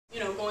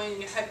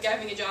going,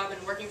 having a job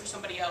and working for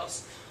somebody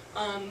else.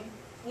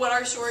 What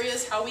our story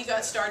is, how we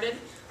got started,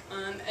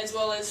 as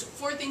well as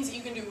 4 things that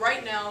you can do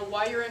right now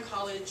while you're in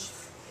college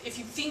if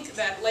you think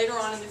that later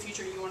on in the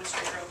future you want to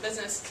start your own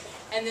business.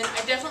 And then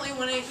I definitely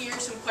want to hear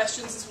some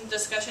questions and some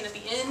discussion at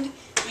the end.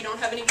 If you don't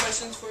have any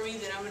questions for me,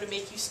 then I'm going to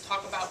make you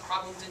talk about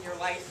problems in your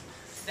life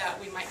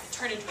that we might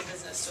turn into a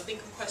business. So think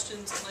of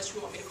questions unless you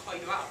want me to call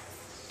you out.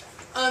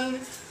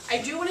 I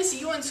do want to see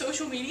you on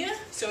social media.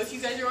 So if you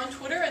guys are on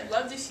Twitter, I'd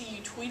love to see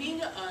you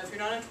tweeting. If you're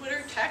not on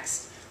Twitter,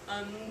 text.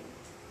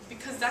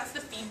 Because that's the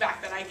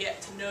feedback that I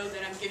get to know that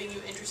I'm giving you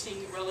interesting,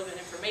 relevant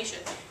information.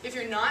 If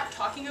you're not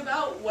talking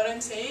about what I'm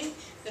saying,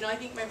 then I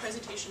think my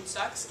presentation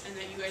sucks and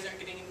that you guys aren't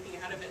getting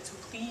anything out of it, so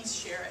please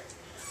share it.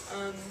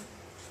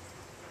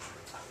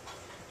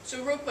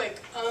 So real quick,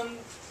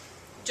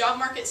 job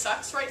market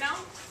sucks right now.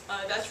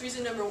 That's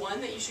reason number 1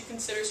 that you should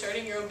consider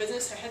starting your own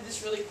business. I had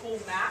this really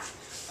cool map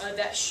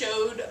that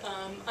showed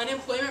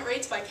unemployment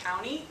rates by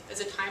county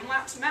as a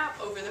time-lapse map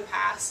over the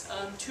past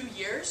 2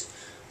 years.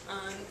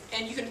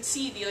 And you can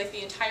see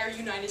the entire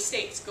United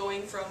States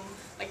going from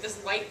like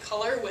this light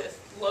color with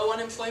low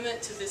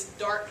unemployment to this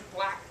dark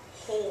black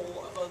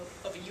hole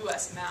of a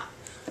U.S. map.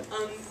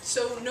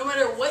 So no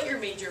matter what your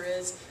major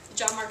is, the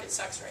job market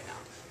sucks right now.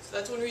 So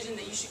that's one reason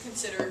that you should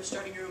consider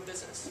starting your own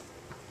business.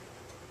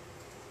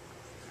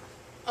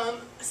 A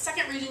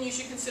second reason you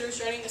should consider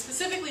starting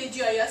specifically a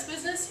GIS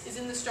business is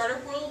in the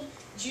startup world,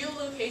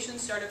 geolocation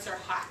startups are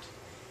hot.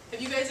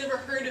 Have you guys ever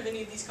heard of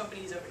any of these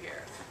companies over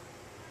here?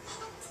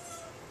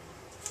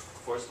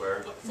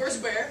 Foursquare.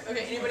 Foursquare.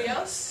 Okay, anybody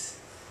else?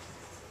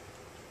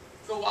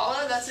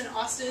 Gowalla, that's in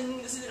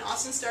Austin. This is an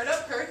Austin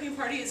startup. Hurricane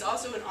Party is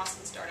also an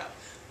Austin startup.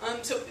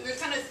 So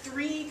there's kind of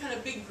 3 kind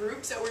of big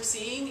groups that we're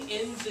seeing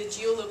in the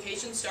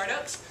geolocation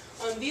startups.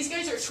 These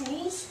guys are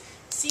tools.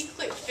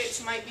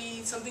 See-Click-Fix might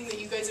be something that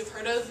you guys have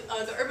heard of.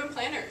 The urban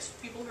planners,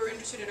 people who are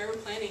interested in urban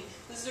planning.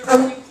 This is a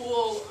really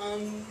cool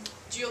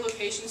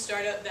geolocation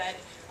startup that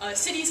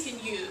cities can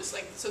use,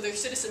 so their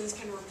citizens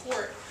can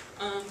report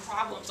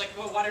problems like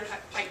a water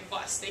pipe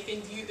bust.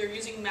 They're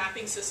using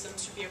mapping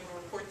systems to be able to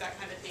report that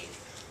kind of thing.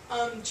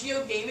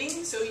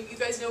 Geogaming, so you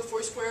guys know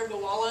Foursquare,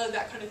 Gowalla,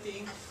 that kind of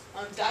thing.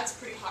 That's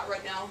pretty hot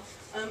right now.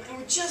 And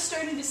we're just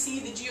starting to see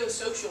the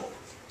geosocial.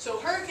 So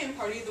Hurricane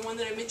Party, the one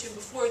that I mentioned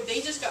before,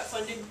 they just got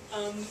funded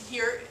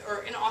here,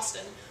 or in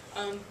Austin,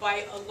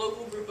 by a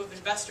local group of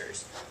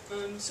investors.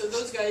 So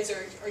those guys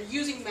are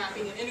using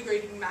mapping and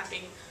integrating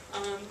mapping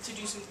to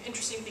do some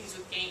interesting things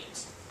with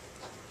games.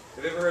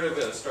 Have you ever heard of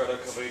a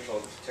startup company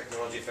called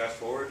Technology Fast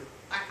Forward?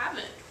 I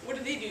haven't. What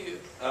do they do?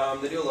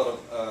 They do a lot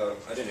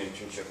of. I did an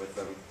internship with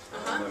them.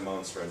 My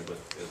mom's friend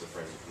is a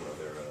friend.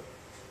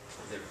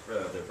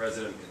 Their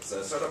president. It's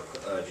a startup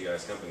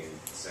GIS company in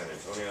San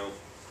Antonio.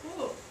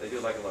 Cool. They do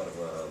like a lot of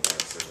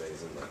land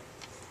surveys and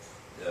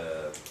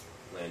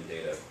land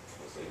data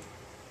mostly.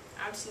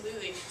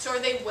 Absolutely. So are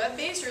they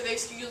web-based, or are they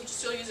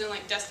still using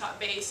like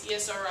desktop-based,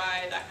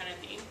 ESRI, that kind of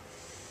thing?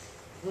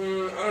 I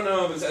don't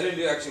know, because I didn't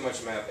do actually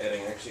much map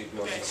editing. Actually,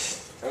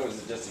 I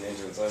was just an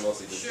intern, so I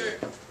mostly just sure.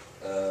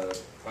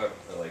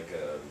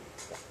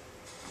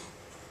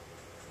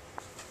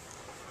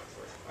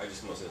 I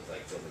just mostly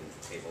like building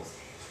tables.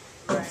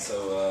 Right.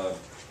 So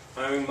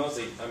I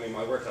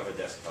work on a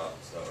desktop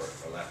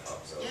or a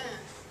laptop, so yeah.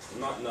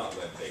 not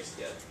web-based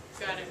yet.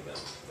 Got it.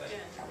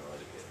 Yeah.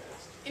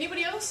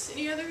 Anybody else?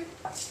 Any other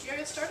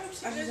GIS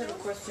startups? I just have a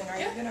question. Are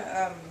you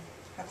gonna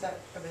have that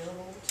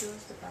available to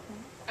us, the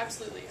PowerPoint?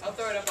 Absolutely. I'll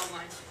throw it up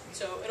online.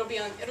 So it'll be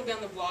on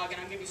the blog,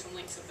 and I'll give you some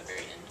links at the very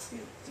end. So,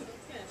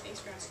 yeah, thanks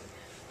for asking.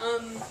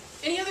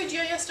 Any other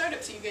GIS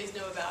startups that you guys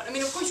know about? I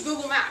mean, of course,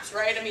 Google Maps,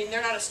 right? I mean,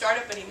 they're not a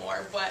startup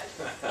anymore, but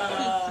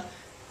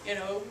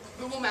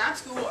Google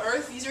Maps, Google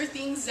Earth, these are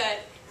things that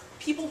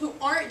people who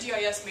aren't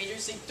GIS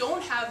majors, they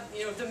don't have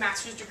the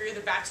master's degree or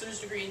the bachelor's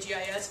degree in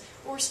GIS,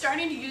 but we're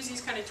starting to use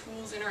these kind of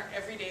tools in our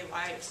everyday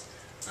lives.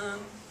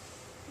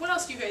 What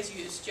else do you guys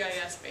use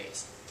GIS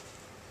based?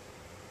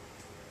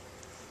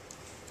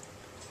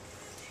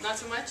 Not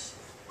so much?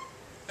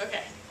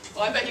 Okay.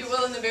 Well, I bet you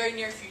will in the very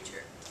near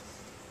future.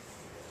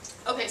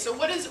 Okay, so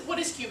what is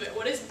Cubit?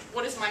 What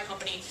is my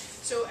company?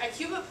 So at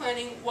Cubit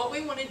Planning, what we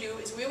want to do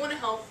is we want to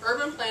help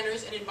urban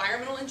planners and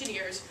environmental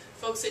engineers,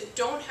 folks that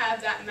don't have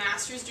that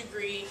master's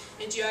degree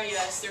in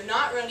GIS, they're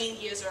not running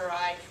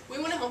ESRI, we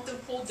want to help them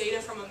pull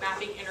data from a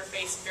mapping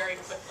interface very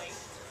quickly.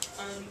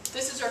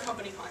 This is our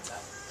company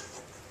concept.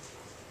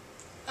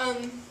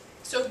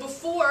 So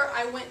before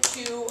I worked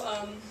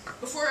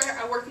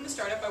in the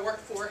startup, I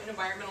worked for an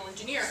environmental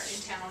engineer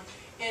in town,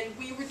 and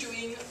we were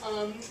doing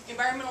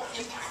environmental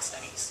impact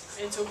studies.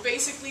 And so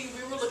basically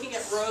we were looking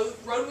at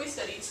roadway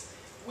studies.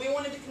 We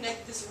wanted to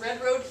connect this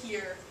red road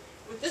here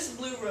with this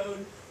blue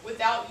road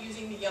without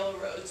using the yellow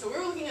road. So we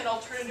were looking at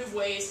alternative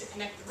ways to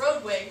connect the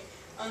roadway.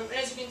 And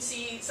as you can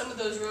see, some of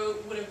those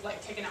roads would have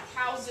taken out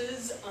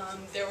houses.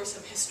 There were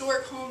some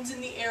historic homes in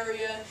the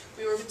area.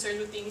 We were concerned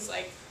with things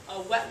like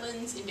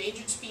wetlands,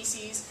 endangered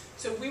species.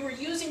 So we were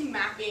using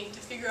mapping to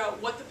figure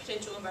out what the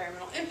potential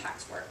environmental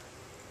impacts were.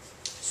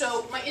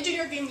 So my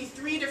engineer gave me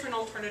 3 different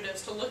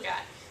alternatives to look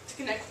at to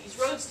connect these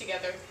roads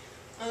together.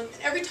 And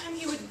every time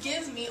he would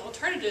give me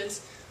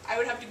alternatives, I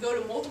would have to go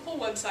to multiple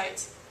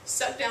websites,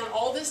 suck down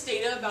all this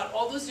data about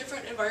all those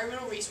different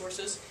environmental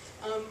resources,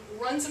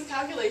 run some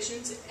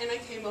calculations, and I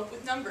came up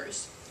with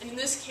numbers. And in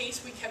this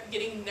case, we kept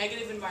getting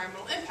negative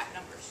environmental impact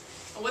numbers.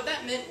 And what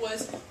that meant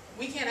was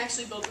we can't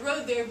actually build the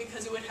road there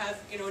because it would have,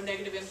 a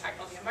negative impact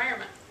on the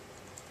environment.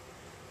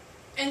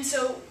 And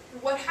so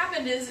what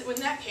happened is, in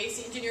that case,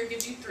 the engineer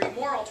gives you 3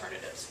 more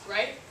alternatives,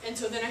 right? And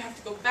so then I have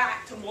to go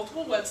back to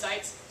multiple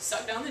websites,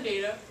 suck down the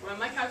data, run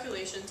my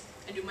calculations,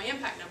 and do my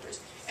impact numbers.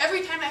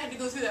 Every time I had to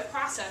go through that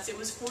process, it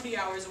was 40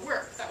 hours of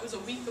work. That was a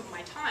week of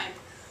my time.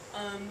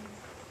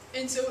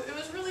 And so it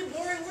was really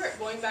boring work,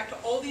 going back to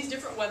all these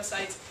different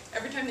websites.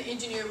 Every time the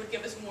engineer would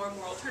give us more and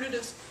more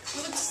alternatives,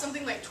 we looked at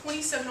something like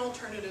 27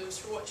 alternatives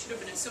for what should have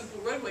been a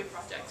simple roadway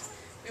project.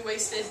 We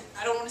wasted,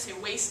 I don't want to say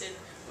wasted,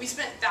 we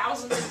spent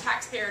thousands of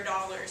taxpayer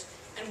dollars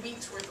and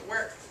weeks worth of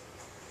work.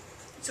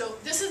 So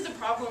this is the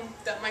problem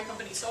that my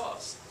company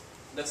solves.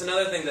 That's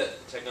another thing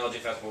that Technology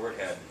Fast Forward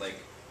had.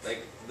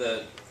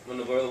 When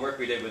the work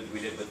we did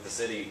with the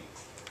city,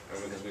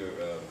 because we were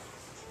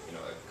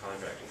a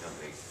contracting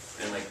company,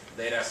 and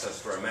they'd asked us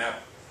for a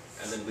map,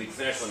 and then we'd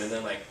finish one, and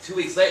then 2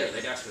 weeks later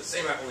they'd ask for the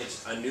same map, only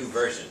just a new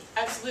version.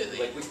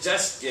 Absolutely. We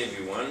just gave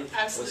you one.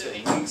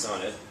 Absolutely. With weeks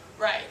on it.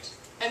 Right.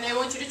 And they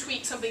want you to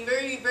tweak something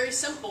very, very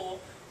simple,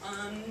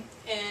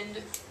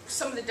 and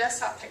some of the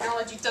desktop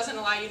technology doesn't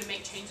allow you to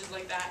make changes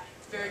like that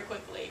very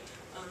quickly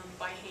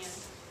by hand.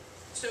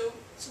 So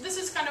this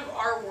is kind of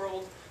our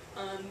world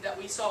that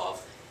we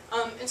solve.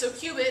 And so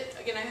Cubit,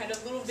 again, I had a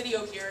little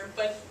video here,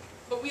 but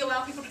we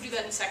allow people to do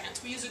that in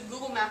seconds. We use a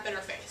Google Map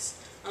interface.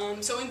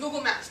 So in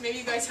Google Maps, maybe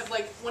you guys have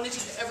wanted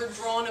to ever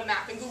drawn a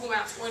map in Google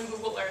Maps or in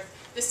Google Earth.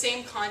 The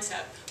same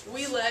concept.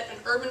 We let an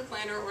urban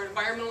planner or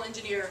environmental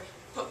engineer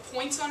put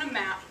points on a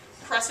map,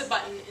 press a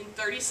button in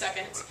 30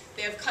 seconds.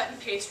 They have cut and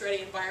paste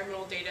ready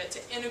environmental data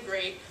to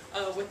integrate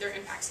with their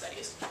impact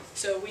studies.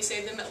 So we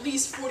save them at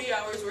least 40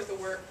 hours worth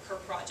of work per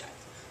project.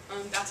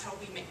 That's how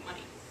we make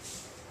money.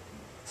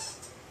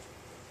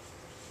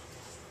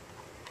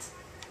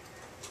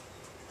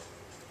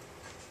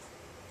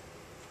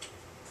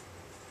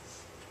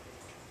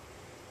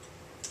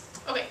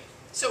 Okay,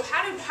 so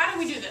how do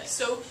we do this?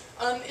 So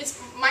it's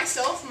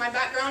myself, my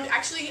background.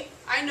 Actually,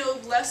 I know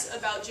less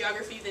about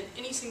geography than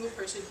any single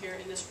person here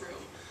in this room.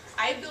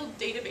 I build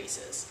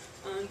databases.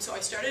 So I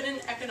started in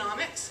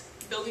economics,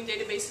 building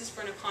databases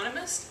for an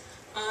economist,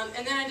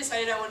 and then I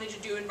decided I wanted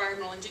to do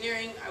environmental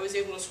engineering. I was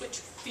able to switch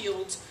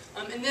fields,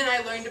 and then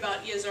I learned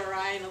about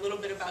ESRI and a little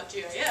bit about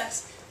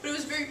GIS, but it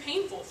was very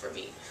painful for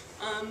me.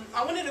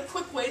 I wanted a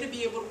quick way to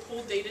be able to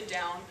pull data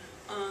down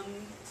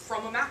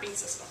from a mapping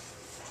system.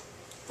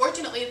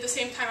 Fortunately, at the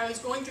same time I was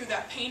going through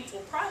that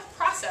painful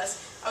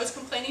process, I was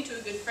complaining to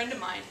a good friend of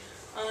mine,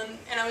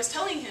 and I was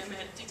telling him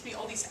that it takes me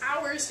all these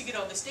hours to get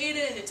all this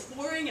data, and it's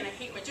boring, and I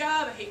hate my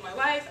job, I hate my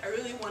life, I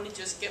really want to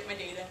just get my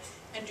data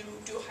and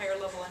do a higher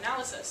level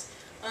analysis.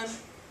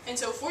 And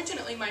so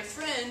fortunately my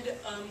friend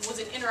was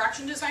an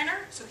interaction designer,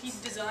 so he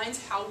designs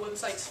how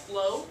websites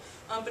flow,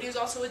 but he was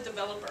also a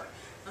developer.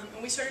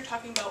 And we started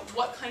talking about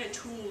what kind of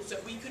tools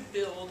that we could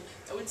build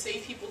that would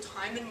save people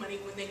time and money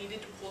when they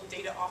needed to pull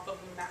data off of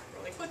a map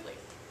really quickly.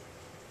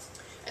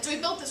 And so we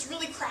built this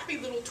really crappy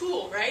little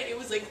tool, right? It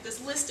was like this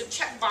list of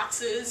check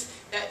boxes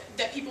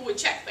that people would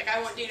check. Like,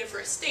 I want data for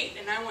a state,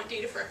 and I want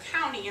data for a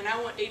county, and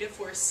I want data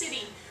for a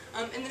city.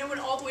 And then it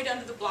went all the way down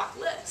to the block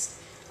list.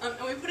 And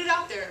we put it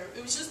out there.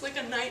 It was just like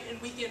a night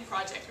and weekend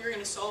project. We were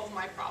going to solve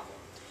my problem.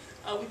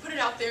 We put it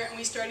out there, and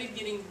we started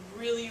getting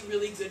really,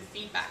 really good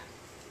feedback.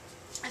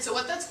 And so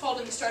what that's called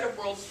in the startup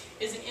world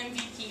is an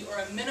MVP, or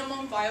a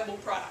minimum viable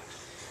product.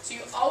 So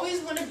you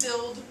always want to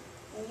build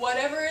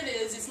whatever it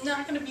is. It's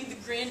not going to be the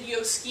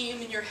grandiose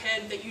scheme in your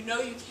head that you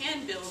know you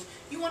can build.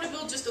 You want to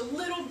build just a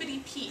little bitty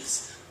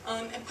piece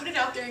and put it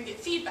out there and get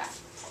feedback.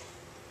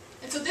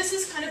 And so this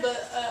is kind of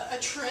a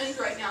trend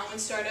right now in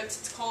startups.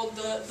 It's called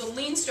the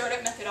lean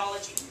startup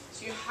methodology.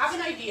 So you have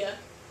an idea,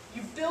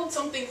 you build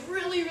something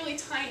really, really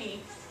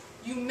tiny,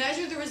 you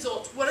measure the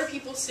results. What are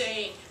people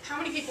saying? How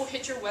many people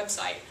hit your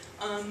website?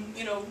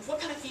 What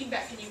kind of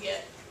feedback can you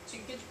get? So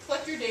you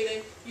collect your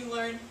data, you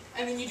learn,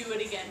 and then you do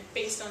it again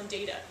based on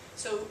data.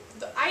 So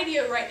the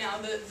idea right now,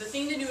 the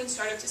thing to do in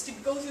startups is to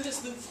go through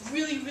this loop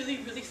really, really,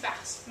 really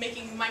fast,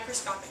 making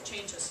microscopic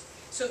changes.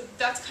 So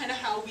that's kind of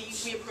how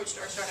we approached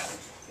our startup.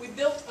 We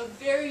built a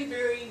very,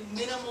 very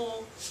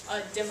minimal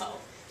demo.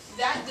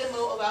 That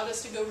demo allowed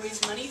us to go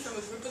raise money from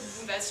a group of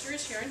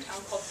investors here in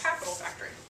town called Capital Factory.